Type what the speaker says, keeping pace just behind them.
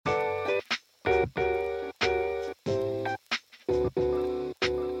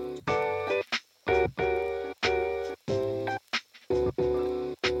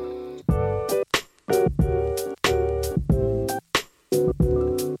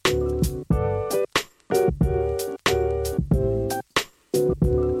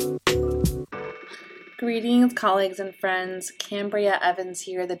Greetings, colleagues and friends. Cambria Evans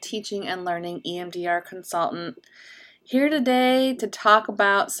here, the Teaching and Learning EMDR consultant. Here today to talk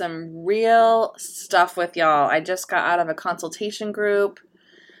about some real stuff with y'all. I just got out of a consultation group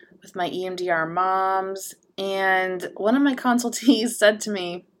with my EMDR moms, and one of my consultees said to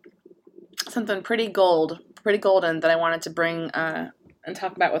me something pretty golden that I wanted to bring and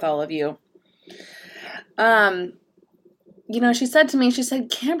talk about with all of you. She said to me,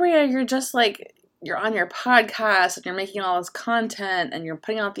 Cambria, you're on your podcast and you're making all this content and you're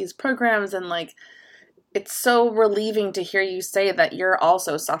putting out these programs, and it's so relieving to hear you say that you're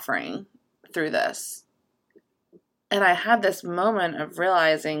also suffering through this. And I had this moment of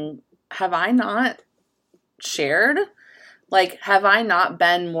realizing, have I not shared? Have I not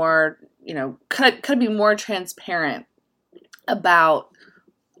been more, could I be more transparent about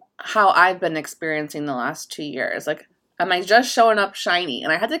how I've been experiencing the last 2 years? Am I just showing up shiny?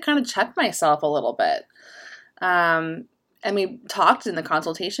 And I had to kind of check myself a little bit. And we talked in the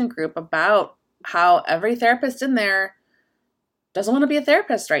consultation group about how every therapist in there doesn't want to be a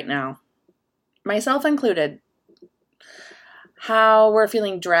therapist right now, myself included. How we're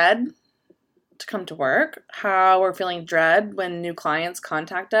feeling dread to come to work, how we're feeling dread when new clients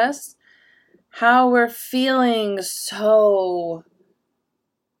contact us, how we're feeling so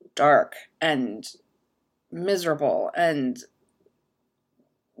dark and miserable and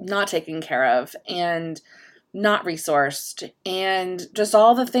not taken care of and not resourced, and just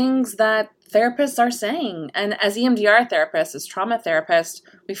all the things that therapists are saying. And as EMDR therapists, as trauma therapists,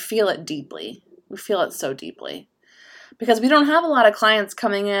 we feel it deeply. We feel it so deeply because we don't have a lot of clients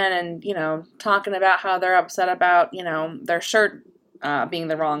coming in and, talking about how they're upset about, their shirt being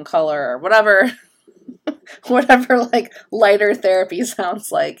the wrong color or whatever, whatever lighter therapy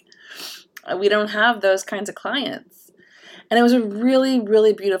sounds like. We don't have those kinds of clients. And it was a really,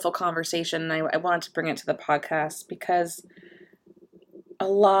 really beautiful conversation. And I wanted to bring it to the podcast because a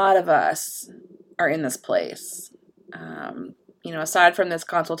lot of us are in this place. Aside from this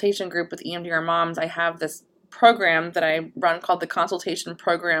consultation group with EMDR moms, I have this program that I run called the Consultation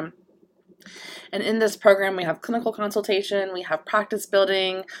Program. And in this program, we have clinical consultation, we have practice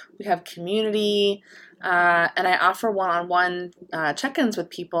building, we have community, and I offer one-on-one check-ins with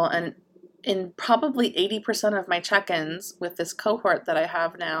people. And in probably 80% of my check-ins with this cohort that I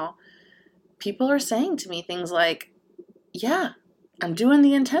have now, people are saying to me things like, yeah, I'm doing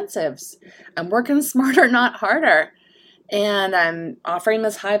the intensives. I'm working smarter, not harder. And I'm offering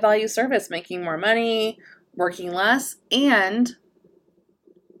this high-value service, making more money, working less, and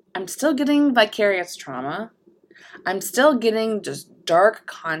I'm still getting vicarious trauma. I'm still getting just dark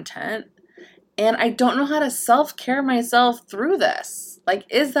content. And I don't know how to self-care myself through this.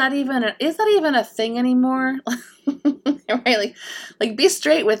 Is that even a thing anymore? Right? Be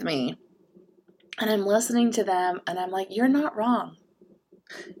straight with me. And I'm listening to them and I'm like, you're not wrong.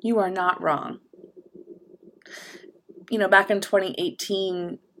 You are not wrong. Back in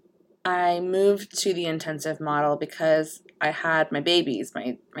 2018, I moved to the intensive model because I had my babies.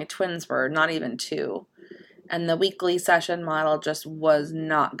 My twins were not even 2. And the weekly session model just was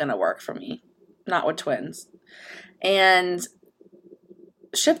not going to work for me. Not with twins. And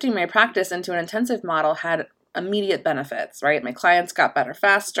shifting my practice into an intensive model had immediate benefits, right? My clients got better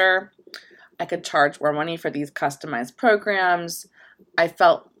faster. I could charge more money for these customized programs. I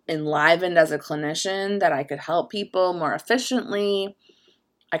felt enlivened as a clinician that I could help people more efficiently.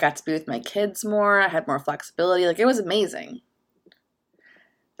 I got to be with my kids more. I had more flexibility. It was amazing.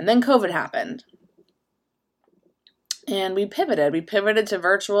 And then COVID happened. And we pivoted. We pivoted to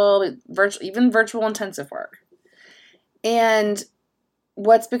virtual intensive work. And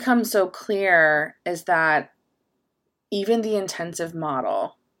what's become so clear is that even the intensive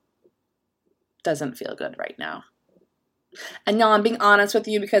model doesn't feel good right now. And now I'm being honest with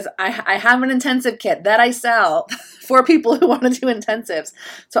you because I have an intensive kit that I sell for people who want to do intensives.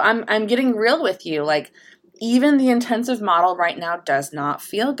 So I'm getting real with you. Even the intensive model right now does not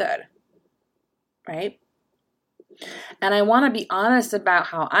feel good. Right? And I want to be honest about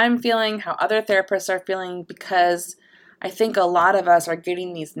how I'm feeling, how other therapists are feeling, because I think a lot of us are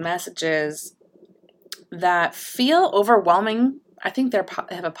getting these messages that feel overwhelming. I think they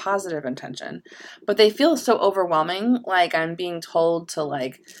have a positive intention, but they feel so overwhelming. I'm being told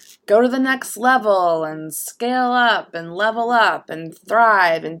to go to the next level and scale up and level up and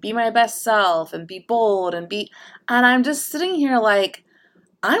thrive and be my best self and be bold and I'm just sitting here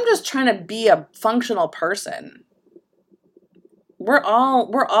I'm just trying to be a functional person. We're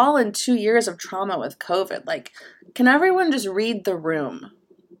all in 2 years of trauma with COVID. Can everyone just read the room?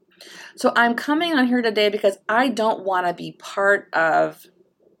 So I'm coming on here today because I don't want to be part of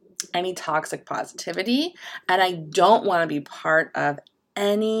any toxic positivity, and I don't want to be part of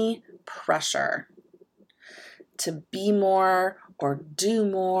any pressure to be more or do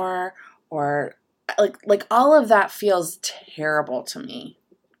more, or like all of that feels terrible to me.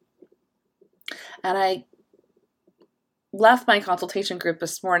 And I left my consultation group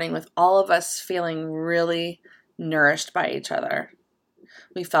this morning with all of us feeling really nourished by each other.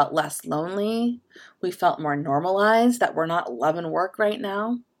 We felt less lonely. We felt more normalized, that we're not loving work right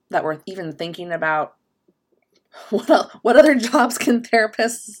now, that we're even thinking about what other jobs can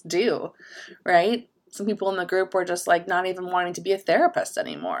therapists do, right? Some people in the group were just like not even wanting to be a therapist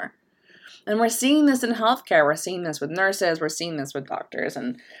anymore. And we're seeing this in healthcare. We're seeing this with nurses. We're seeing this with doctors.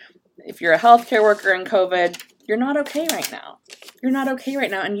 And if you're a healthcare worker in COVID, you're not okay right now. You're not okay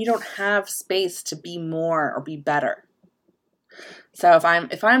right now, and you don't have space to be more or be better. So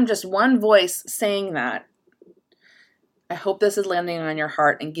if I'm just one voice saying that, I hope this is landing on your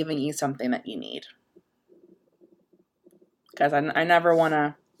heart and giving you something that you need. Because I never want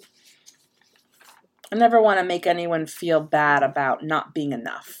to make anyone feel bad about not being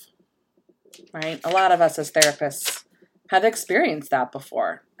enough. Right? A lot of us as therapists have experienced that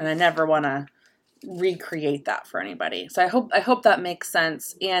before, and I never want to recreate that for anybody. So I hope that makes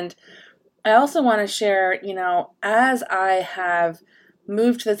sense. And I also want to share, as I have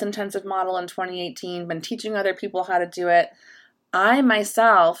moved to this intensive model in 2018, been teaching other people how to do it, I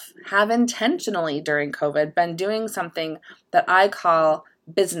myself have intentionally during COVID been doing something that I call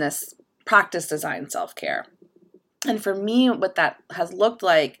business practice design self-care. And for me, what that has looked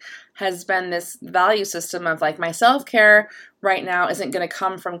like has been this value system of like my self-care right now isn't going to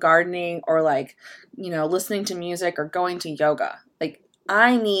come from gardening or listening to music or going to yoga. Like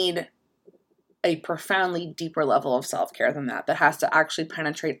I need a profoundly deeper level of self-care than that has to actually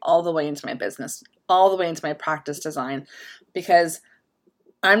penetrate all the way into my business, all the way into my practice design, because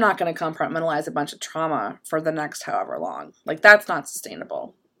I'm not going to compartmentalize a bunch of trauma for the next however long. Like that's not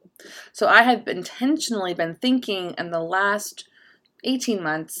sustainable. So I have intentionally been thinking in the last 18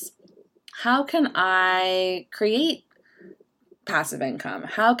 months, how can I create passive income?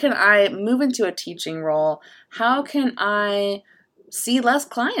 How can I move into a teaching role? How can I see less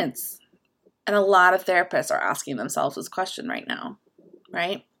clients? And a lot of therapists are asking themselves this question right now,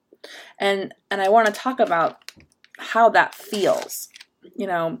 right? And I want to talk about how that feels.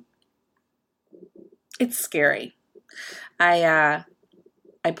 It's scary. I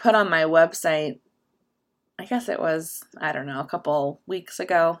put on my website, I guess it was, a couple weeks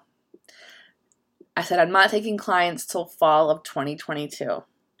ago, I said I'm not taking clients till fall of 2022.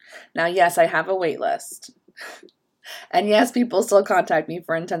 Now, yes, I have a wait list. And yes, people still contact me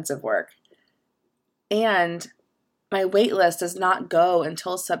for intensive work. And my wait list does not go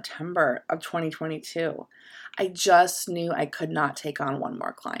until September of 2022. I just knew I could not take on one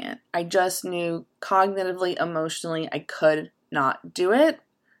more client. I just knew cognitively, emotionally, I could not do it,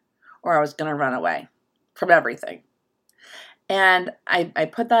 or I was going to run away from everything. And I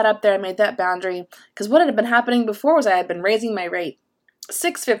put that up there. I made that boundary because what had been happening before was I had been raising my rate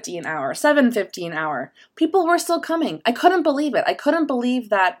 $6.50 an hour, $7.50 an hour. People were still coming. I couldn't believe it. I couldn't believe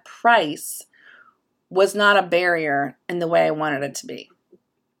that price was not a barrier in the way I wanted it to be.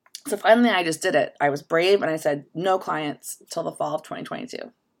 So finally I just did it. I was brave and I said no clients till the fall of 2022.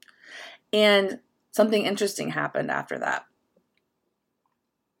 And something interesting happened after that.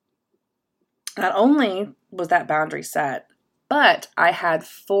 Not only was that boundary set, but I had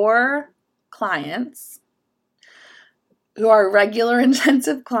 4 clients who are regular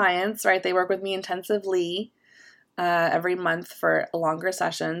intensive clients, right? They work with me intensively every month for longer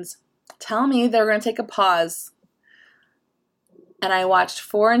sessions. Tell me they're going to take a pause. And I watched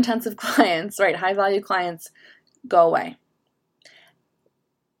 4 intensive clients, right, high value clients, go away.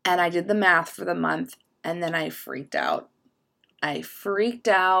 And I did the math for the month, and then I freaked out. I freaked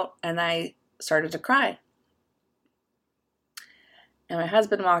out, and I started to cry. And my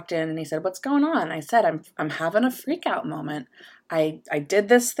husband walked in, and he said, "What's going on?" I said, I'm having a freak out moment. I did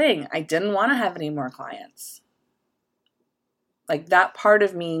this thing. I didn't want to have any more clients. Like that part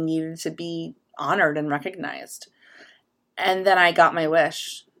of me needed to be honored and recognized. And then I got my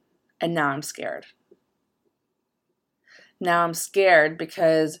wish, and now I'm scared. Now I'm scared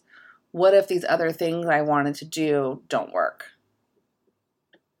because what if these other things I wanted to do don't work?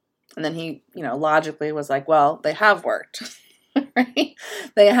 And then he, logically was like, well, they have worked, right?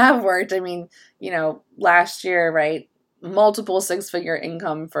 They have worked. I mean, last year, right, multiple 6-figure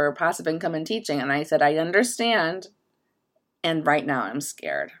income for passive income and teaching. And I said, I understand. And right now I'm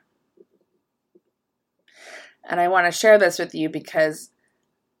scared. And I want to share this with you because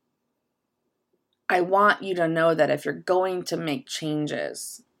I want you to know that if you're going to make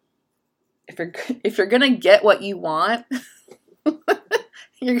changes, if you're going to get what you want,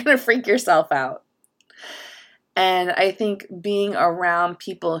 you're going to freak yourself out. And I think being around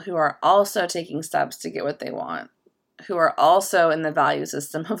people who are also taking steps to get what they want, who are also in the value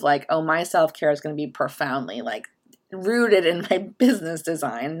system of like, oh, my self-care is going to be profoundly like rooted in my business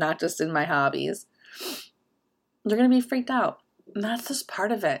design, not just in my hobbies, you're going to be freaked out. And that's just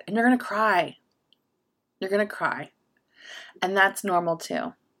part of it. And you're going to cry. You're going to cry. And that's normal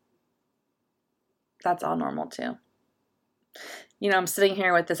too. That's all normal too. You know, I'm sitting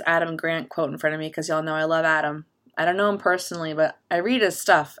here with this Adam Grant quote in front of me because y'all know I love Adam. I don't know him personally, but I read his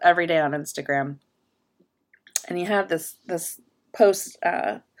stuff every day on Instagram. And he had this post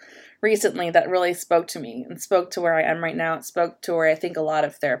recently that really spoke to me and spoke to where I am right now. It spoke to where I think a lot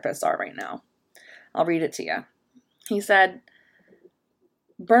of therapists are right now. I'll read it to you. He said,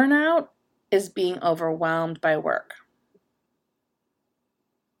 burnout is being overwhelmed by work.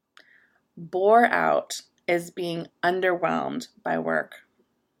 Bore out is being underwhelmed by work.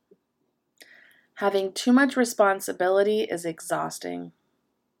 Having too much responsibility is exhausting.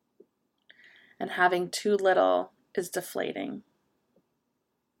 And having too little is deflating.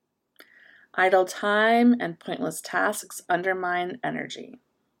 Idle time and pointless tasks undermine energy.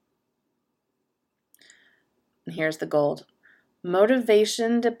 And here's the gold.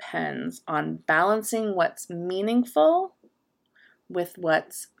 Motivation depends on balancing what's meaningful with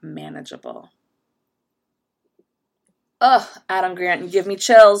what's manageable. Ugh, Adam Grant, you give me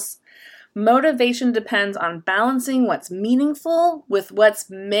chills. Motivation depends on balancing what's meaningful with what's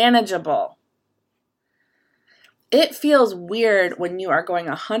manageable. It feels weird when you are going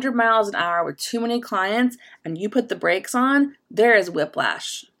 100 miles an hour with too many clients and you put the brakes on, there is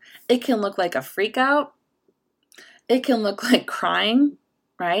whiplash. It can look like a freak out. It can look like crying,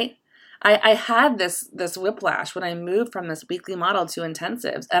 right? I had this whiplash when I moved from this weekly model to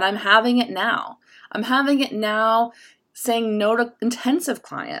intensives, and I'm having it now. I'm having it now saying no to intensive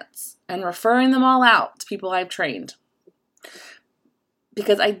clients and referring them all out to people I've trained.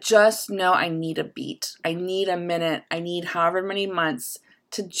 Because I just know I need a beat. I need a minute. I need however many months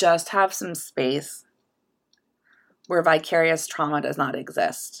to just have some space where vicarious trauma does not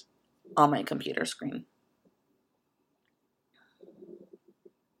exist on my computer screen.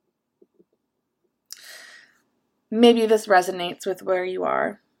 Maybe this resonates with where you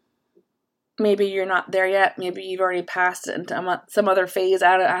are. Maybe you're not there yet. Maybe you've already passed it into some other phase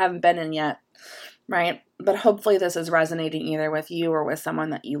I haven't been in yet, right? But hopefully this is resonating either with you or with someone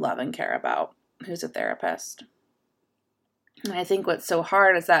that you love and care about who's a therapist. And I think what's so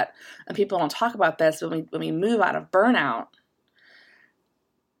hard is that, and people don't talk about this, when we move out of burnout,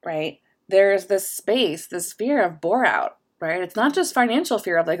 right, there's this space, this fear of bore out, right? It's not just financial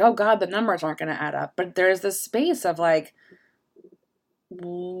fear of like, oh God, the numbers aren't going to add up, but there's this space of like,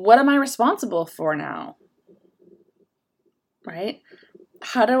 what am I responsible for now? Right?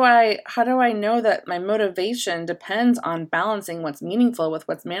 How do I know that my motivation depends on balancing what's meaningful with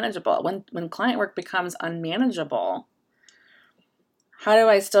what's manageable? When client work becomes unmanageable, how do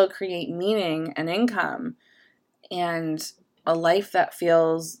I still create meaning and income and a life that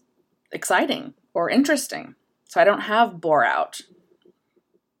feels exciting or interesting? So I don't have bore out,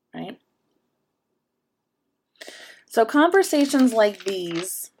 right? So conversations like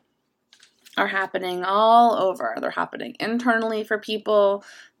these are happening all over. They're happening internally for people,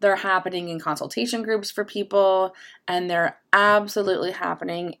 they're happening in consultation groups for people, and they're absolutely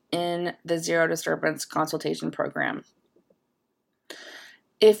happening in the Zero Disturbance Consultation Program.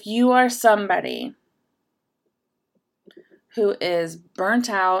 If you are somebody who is burnt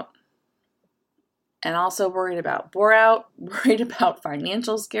out and also worried about bore out, worried about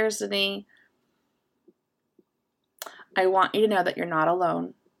financial scarcity, I want you to know that you're not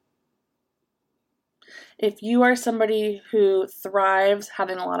alone. If you are somebody who thrives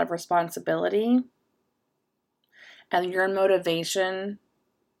having a lot of responsibility and your motivation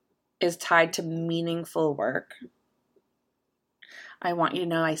is tied to meaningful work, I want you to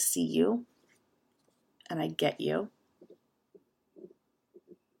know I see you and I get you.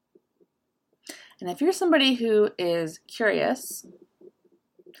 And if you're somebody who is curious,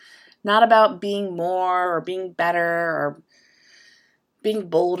 not about being more or being better or being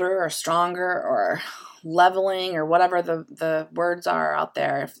bolder or stronger or leveling or whatever the words are out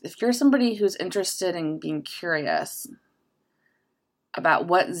there, if you're somebody who's interested in being curious about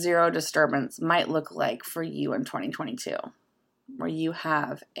what zero disturbance might look like for you in 2022, where you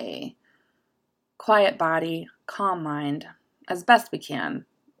have a quiet body, calm mind, as best we can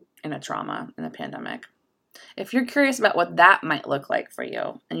in a trauma, in a pandemic, If you're curious about what that might look like for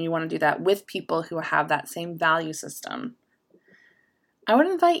you, and you want to do that with people who have that same value system, I would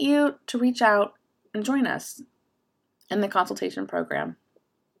invite you to reach out and join us in the consultation program.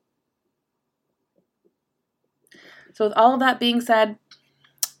 So with all of that being said,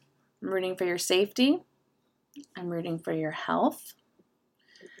 I'm rooting for your safety. I'm rooting for your health.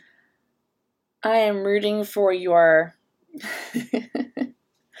 I am rooting for your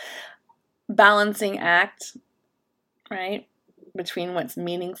balancing act, right, between what's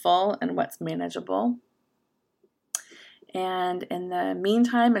meaningful and what's manageable. And in the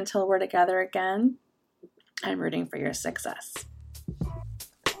meantime, until we're together again, I'm rooting for your success.